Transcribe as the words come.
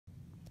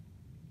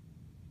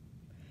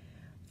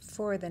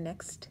For the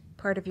next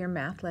part of your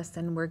math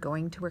lesson, we're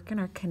going to work on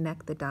our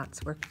Connect the Dots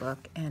workbook,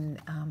 and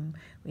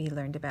we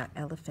learned about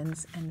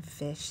elephants and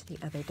fish the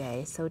other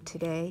day. So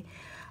today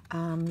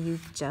you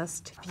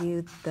just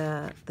viewed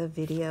the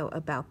video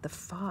about the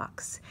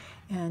fox,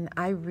 and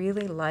I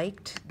really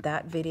liked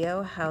that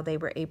video, how they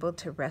were able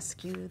to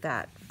rescue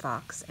that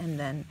fox and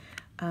then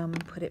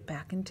put it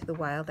back into the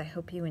wild. I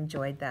hope you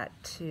enjoyed that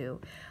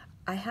too.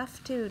 I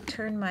have to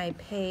turn my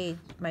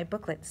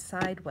booklet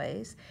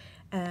sideways,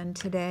 and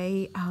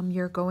today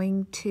you're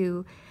going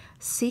to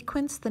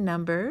sequence the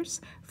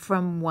numbers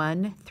from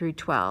 1 through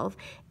 12.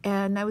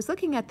 And I was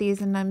looking at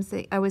these and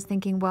I was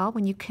thinking, well,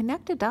 when you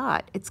connect a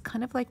dot, it's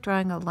kind of like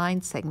drawing a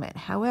line segment.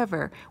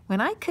 However,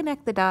 when I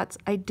connect the dots,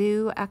 I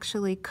do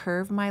actually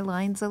curve my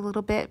lines a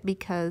little bit,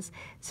 because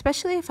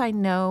especially if I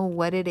know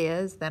what it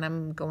is that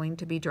I'm going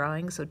to be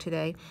drawing. So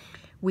today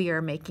we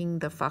are making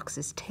the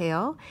fox's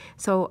tail,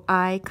 so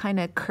I kind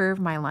of curve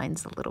my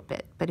lines a little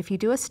bit. But if you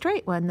do a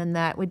straight one, then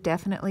that would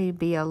definitely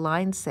be a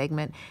line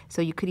segment,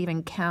 so you could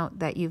even count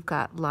that you've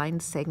got line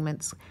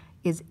segments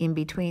is in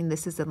between.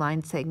 This is a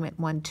line segment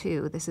 1,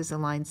 2. This is a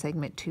line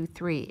segment 2,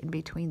 3 in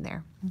between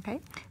there. Okay,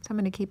 so I'm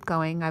going to keep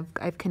going.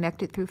 I've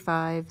connected through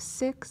 5,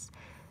 6,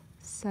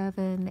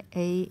 7,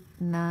 8,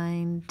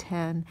 9,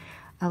 10,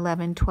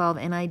 11, 12,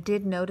 and I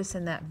did notice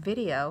in that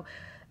video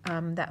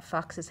that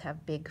foxes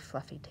have big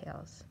fluffy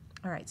tails.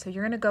 All right, so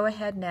you're going to go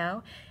ahead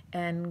now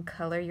and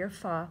color your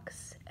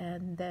fox,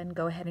 and then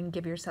go ahead and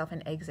give yourself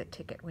an exit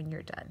ticket when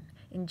you're done.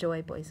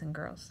 Enjoy, boys and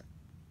girls.